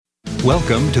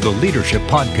Welcome to the Leadership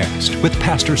Podcast with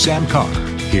Pastor Sam Carr.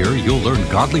 Here you'll learn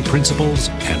godly principles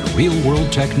and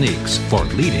real-world techniques for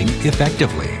leading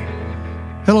effectively.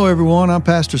 Hello, everyone. I'm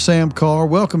Pastor Sam Carr.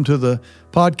 Welcome to the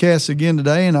podcast again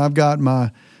today, and I've got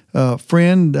my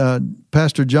friend,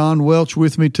 Pastor John Welch,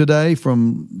 with me today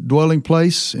from Dwelling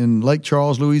Place in Lake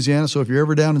Charles, Louisiana. So if you're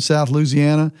ever down in South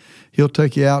Louisiana, he'll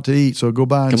take you out to eat. So go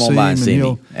by and see him. Come on by and see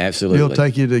me. Absolutely. He'll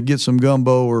take you to get some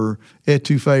gumbo or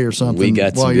etouffee or something. We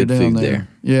got some good food there.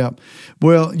 Yeah.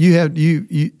 Well, you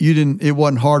didn't. It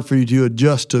wasn't hard for you to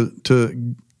adjust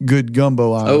to good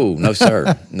gumbo. Oh, no,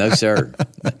 sir. No, sir.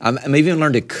 I'm even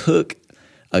learned to cook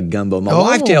a gumbo. My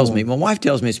wife tells me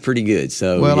it's pretty good.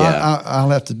 So well, yeah.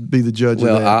 I'll have to be the judge of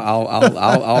that. Well,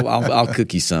 I'll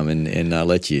cook you some and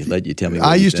let you tell me. What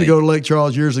I you used think. to go to Lake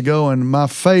Charles years ago, and my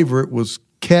favorite was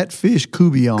catfish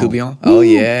coubillon. Coubillon? Oh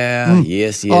yeah,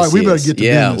 yes. All right, we better get to business.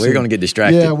 Yeah, we're going to get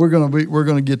distracted. Yeah, we're going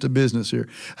to get to business here.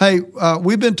 Hey,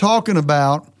 we've been talking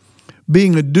about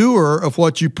being a doer of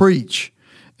what you preach,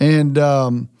 and I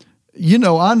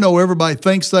know everybody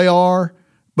thinks they are.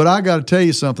 But I got to tell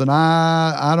you something,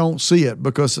 I don't see it,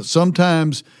 because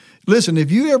sometimes, listen,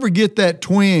 if you ever get that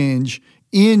twinge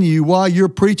in you while you're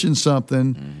preaching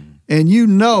something, and you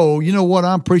know what,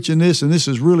 I'm preaching this and this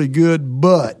is really good,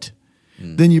 but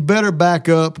then you better back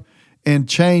up and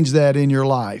change that in your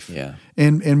life,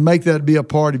 and make that be a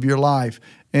part of your life.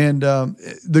 And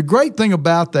the great thing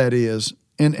about that is,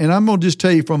 and I'm going to just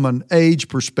tell you from an age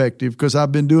perspective, because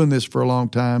I've been doing this for a long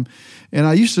time, and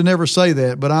I used to never say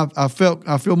that, but I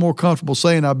feel more comfortable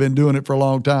saying I've been doing it for a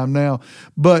long time now.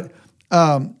 But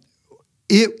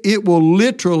it will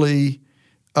literally,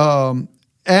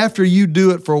 after you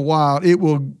do it for a while, it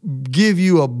will give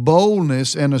you a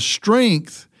boldness and a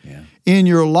strength in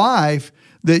your life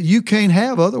that you can't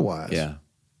have otherwise. Yeah.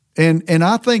 And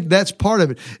I think that's part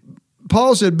of it.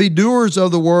 Paul said, be doers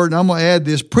of the word, and I'm going to add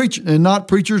this, preach, and not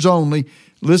preachers only.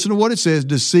 Listen to what it says,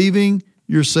 deceiving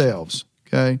yourselves,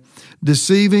 okay?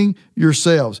 Deceiving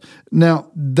yourselves. Now,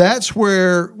 that's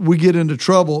where we get into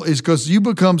trouble, is because you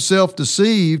become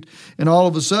self-deceived, and all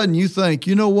of a sudden you think,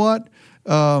 you know what?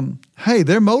 Hey,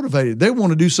 they're motivated. They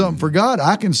want to do something for God.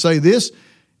 I can say this,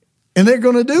 and they're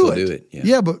going to do it.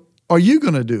 Yeah, but are you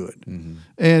going to do it? Mm-hmm.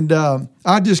 And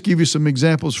I'll just give you some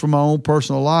examples from my own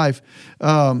personal life.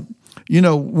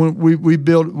 When we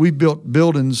built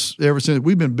buildings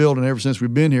we've been building ever since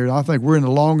we've been here. I think we're in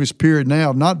the longest period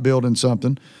now of not building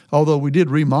something, although we did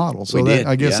remodel. So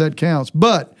I guess that counts.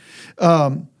 But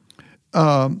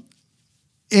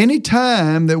any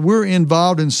time that we're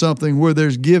involved in something where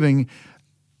there's giving,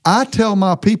 I tell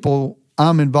my people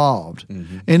I'm involved.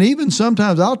 Mm-hmm. And even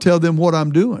sometimes I'll tell them what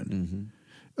I'm doing. Mm-hmm.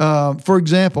 For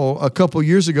example, a couple of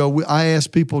years ago, I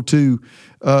asked people to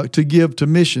give to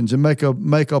missions and make a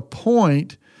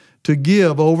point to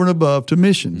give over and above to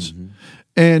missions,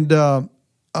 and I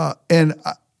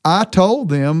told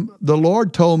them the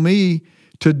Lord told me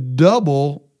to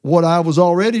double what I was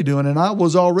already doing, and I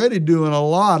was already doing a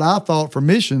lot, I thought, for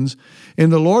missions,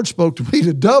 and the Lord spoke to me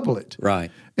to double it.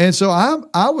 Right, and so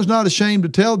I was not ashamed to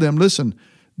tell them, listen,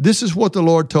 this is what the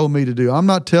Lord told me to do. I'm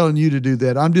not telling you to do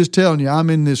that. I'm just telling you I'm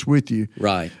in this with you.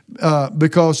 Right.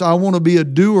 Because I want to be a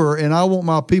doer, and I want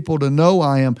my people to know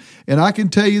I am. And I can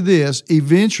tell you this,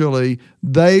 eventually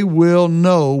they will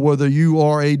know whether you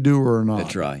are a doer or not.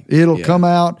 That's right. It'll come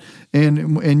out,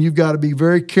 and you've got to be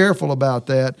very careful about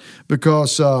that,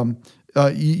 because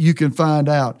you can find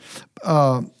out.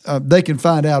 They can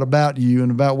find out about you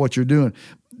and about what you're doing.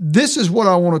 This is what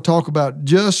I want to talk about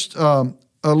just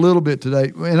a little bit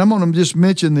today, and I'm going to just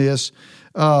mention this.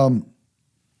 Paul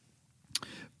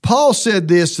said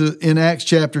this in Acts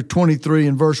chapter 23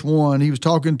 and verse 1. He was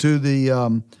talking to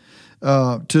the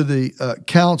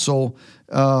council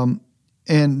and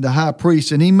the high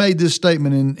priest, and he made this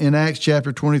statement in Acts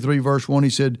chapter 23, verse 1.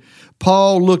 He said,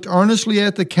 Paul looked earnestly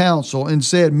at the council and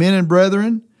said, men and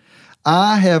brethren,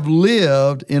 I have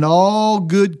lived in all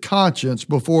good conscience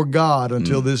before God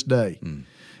until this day.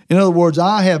 In other words,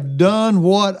 I have done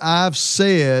what I've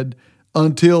said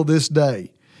until this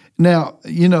day. Now,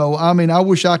 I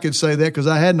wish I could say that, because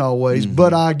I hadn't always,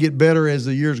 but I get better as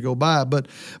the years go by. But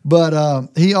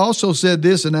he also said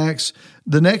this in Acts,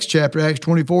 the next chapter, Acts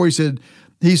 24.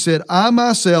 He said, I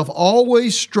myself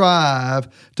always strive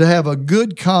to have a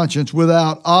good conscience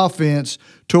without offense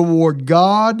toward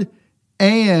God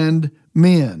and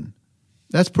men.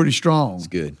 That's pretty strong. That's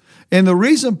good. And the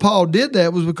reason Paul did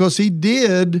that was because he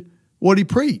did what he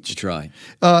preached. That's right.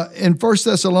 In 1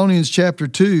 Thessalonians chapter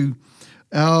 2,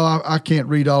 I can't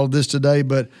read all of this today,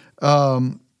 but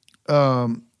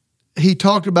he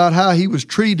talked about how he was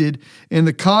treated and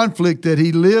the conflict that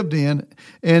he lived in.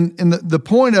 And the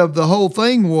point of the whole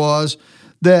thing was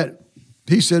that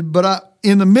he said, but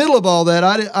in the middle of all that,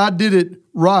 I did it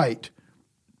right.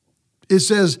 It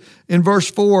says in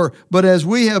verse 4, but as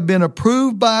we have been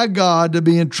approved by God to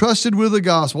be entrusted with the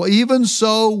gospel, even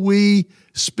so we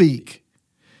speak.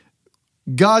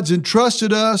 God's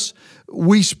entrusted us,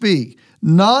 we speak.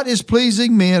 Not as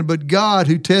pleasing men, but God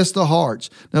who tests the hearts.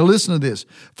 Now listen to this.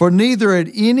 For neither at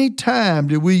any time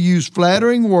did we use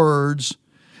flattering words,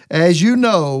 as you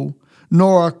know,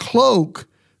 nor a cloak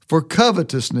for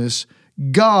covetousness.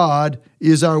 God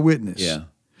is our witness. Yeah.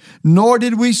 Nor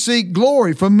did we seek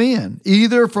glory from men,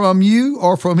 either from you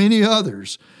or from any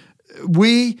others.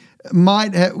 He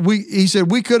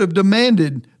said we could have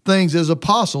demanded things as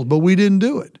apostles, but we didn't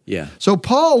do it. Yeah. So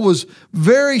Paul was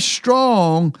very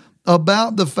strong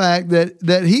about the fact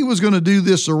that he was going to do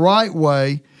this the right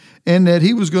way and that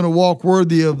he was going to walk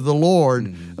worthy of the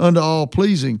Lord unto all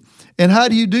pleasing. And how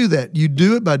do you do that? You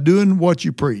do it by doing what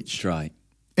you preach. That's right.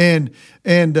 And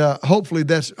hopefully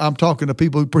I'm talking to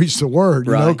people who preach the word,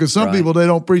 you know, because some people, they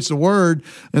don't preach the word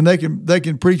and they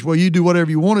can preach, well, you do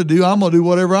whatever you want to do. I'm going to do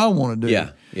whatever I want to do.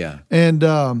 Yeah. Yeah.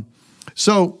 And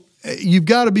so you've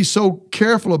got to be so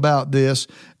careful about this.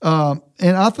 And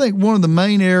I think one of the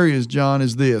main areas, John,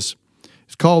 is this.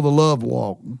 It's called the love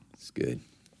walk. It's good.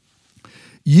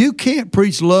 You can't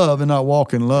preach love and not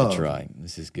walk in love. That's right.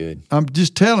 This is good. I'm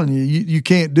just telling you, you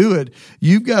can't do it.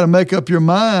 You've got to make up your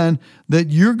mind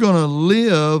that you're going to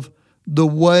live the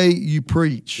way you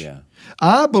preach. Yeah.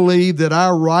 I believe that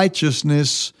our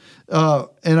righteousness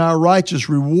and our righteous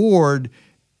reward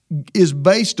is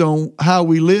based on how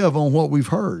we live on what we've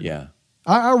heard. Yeah.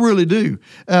 I really do.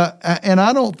 And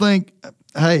I don't think,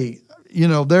 hey, you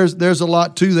know, there's a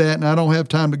lot to that, and I don't have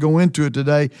time to go into it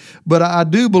today. But I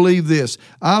do believe this.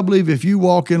 I believe if you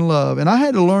walk in love, and I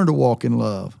had to learn to walk in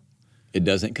love. It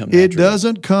doesn't come naturally. It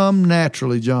doesn't come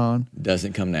naturally, John. It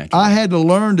doesn't come naturally. I had to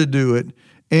learn to do it,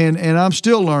 and I'm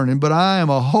still learning, but I am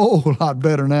a whole lot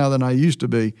better now than I used to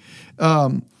be.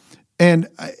 And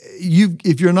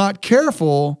if you're not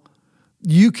careful,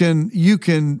 you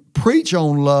can preach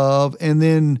on love and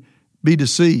then be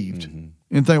deceived. Mm-hmm.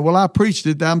 And think, well, I preached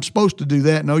it. I'm supposed to do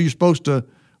that. No, you're supposed to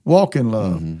walk in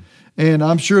love. Mm-hmm. And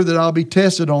I'm sure that I'll be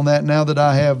tested on that now that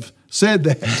I have said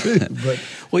that too. But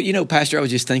well, you know, Pastor, I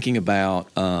was just thinking about,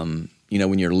 you know,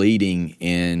 when you're leading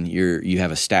and you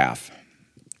have a staff.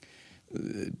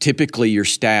 Typically, your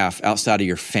staff outside of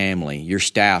your family, your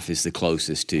staff is the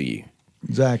closest to you.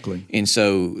 Exactly. And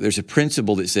so there's a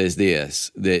principle that says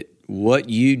this, that what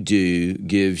you do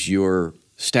gives your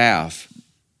staff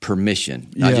permission,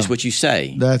 not just what you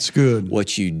say. That's good.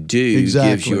 What you do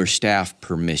gives your staff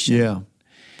permission. Yeah,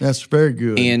 that's very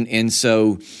good. And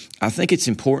so I think it's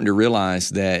important to realize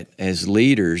that as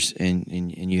leaders, and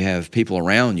you have people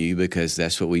around you, because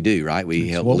that's what we do, right? We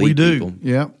help lead people.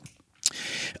 Yeah.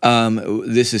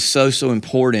 This is so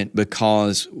important,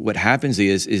 because what happens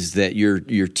is that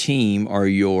your team or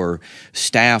your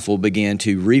staff will begin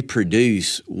to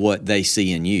reproduce what they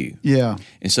see in you. Yeah.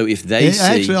 And so if they see,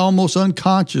 actually almost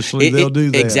unconsciously they'll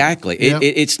do that. Exactly. Yep.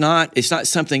 It's not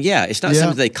something. Yeah. It's not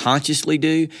something they consciously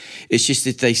do. It's just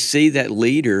that they see that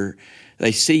leader,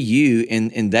 they see you,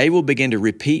 and they will begin to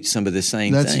repeat some of the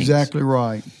same things. That's exactly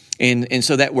right. And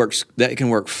so that can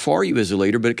work for you as a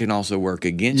leader, but it can also work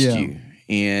against you.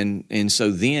 And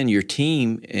so then your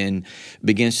team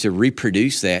begins to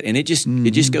reproduce that, and it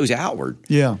just goes outward.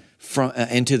 Yeah. From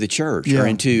into the church or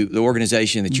into the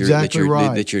organization that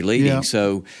you're leading. Yeah.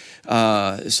 So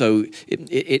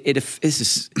this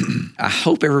is. I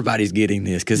hope everybody's getting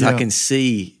this, because I can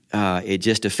see it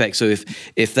just affects. So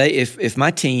if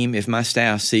my team, if my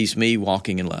staff sees me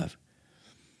walking in love,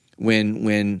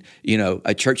 when you know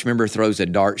a church member throws a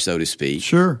dart, so to speak,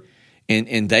 sure.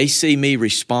 And they see me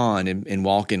respond and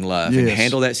walk in love and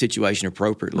handle that situation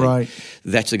appropriately. Right.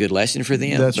 That's a good lesson for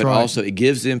them. But also it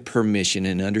gives them permission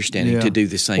and understanding to do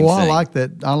the same thing. I like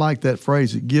that. I like that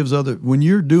phrase. It gives when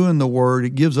you're doing the word,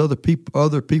 it gives other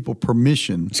people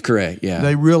permission. It's correct. Yeah.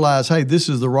 They realize, hey, this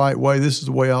is the right way. This is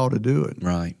the way I ought to do it.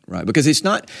 Right. Right. Because it's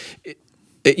not.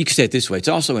 You can say it this way. It's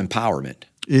also empowerment.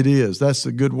 It is. That's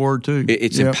a good word too.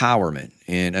 It's empowerment.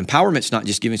 And empowerment's not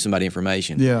just giving somebody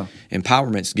information. Yeah.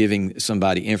 Empowerment's giving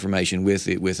somebody information with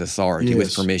authority,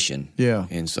 with permission. Yeah.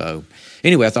 And so,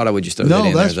 anyway, I thought I would just throw that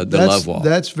in there, the love walk.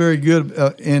 That's very good.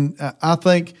 And I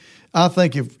think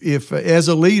if as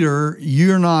a leader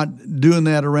you're not doing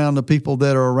that around the people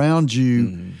that are around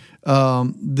you,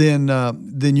 then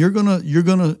you're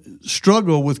gonna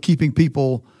struggle with keeping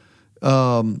people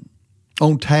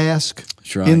on task,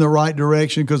 right. in the right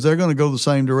direction, because they're going to go the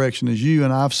same direction as you.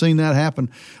 And I've seen that happen.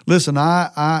 Listen,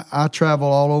 I travel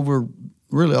all over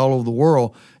the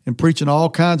world and preach in all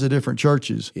kinds of different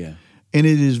churches. Yeah. And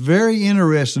it is very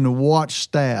interesting to watch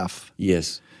staff.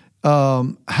 Yes.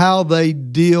 How they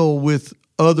deal with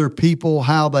other people,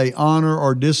 how they honor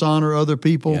or dishonor other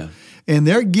people. Yeah. And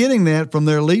they're getting that from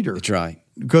their leader. That's right.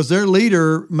 Because their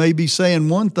leader may be saying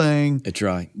one thing, that's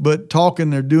right, but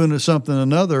they're doing something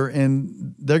another,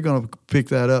 and they're going to pick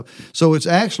that up. So it's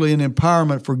actually an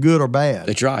empowerment for good or bad.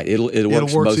 That's right. It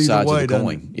works both sides of the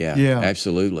coin. Yeah,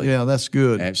 absolutely. Yeah, that's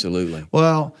good. Absolutely.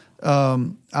 Well,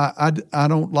 I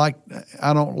don't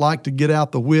like to get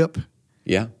out the whip.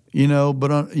 Yeah.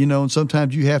 But and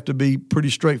sometimes you have to be pretty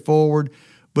straightforward.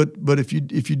 But if you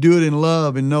do it in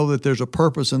love and know that there's a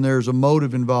purpose and there's a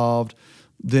motive involved,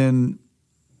 then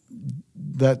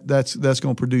that's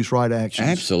going to produce right actions.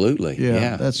 Absolutely.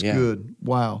 Yeah, that's good.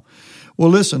 Wow. Well,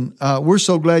 listen, we're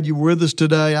so glad you were with us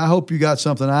today. I hope you got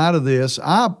something out of this.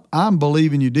 I'm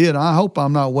believing you did. I hope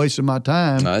I'm not wasting my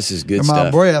time. No, this is good and stuff.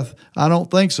 my breath. I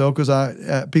don't think so, because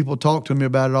people talk to me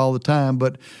about it all the time.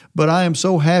 But I am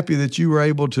so happy that you were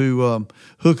able to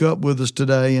hook up with us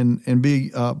today and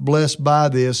be blessed by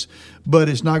this. But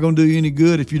it's not going to do you any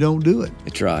good if you don't do it.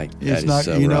 That's right. It's not.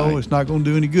 It's not going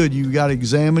to do any good. You got to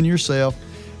examine yourself,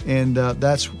 and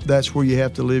that's where you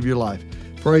have to live your life.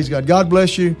 Praise God. God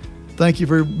bless you. Thank you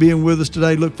for being with us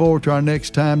today. Look forward to our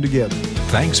next time together.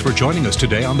 Thanks for joining us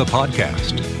today on the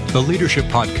podcast. The Leadership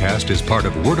Podcast is part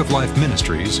of Word of Life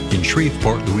Ministries in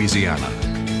Shreveport, Louisiana.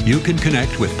 You can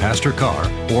connect with Pastor Carr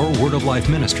or Word of Life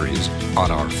Ministries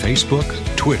on our Facebook,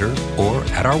 Twitter, or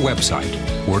at our website,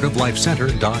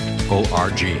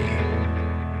 wordoflifecenter.org.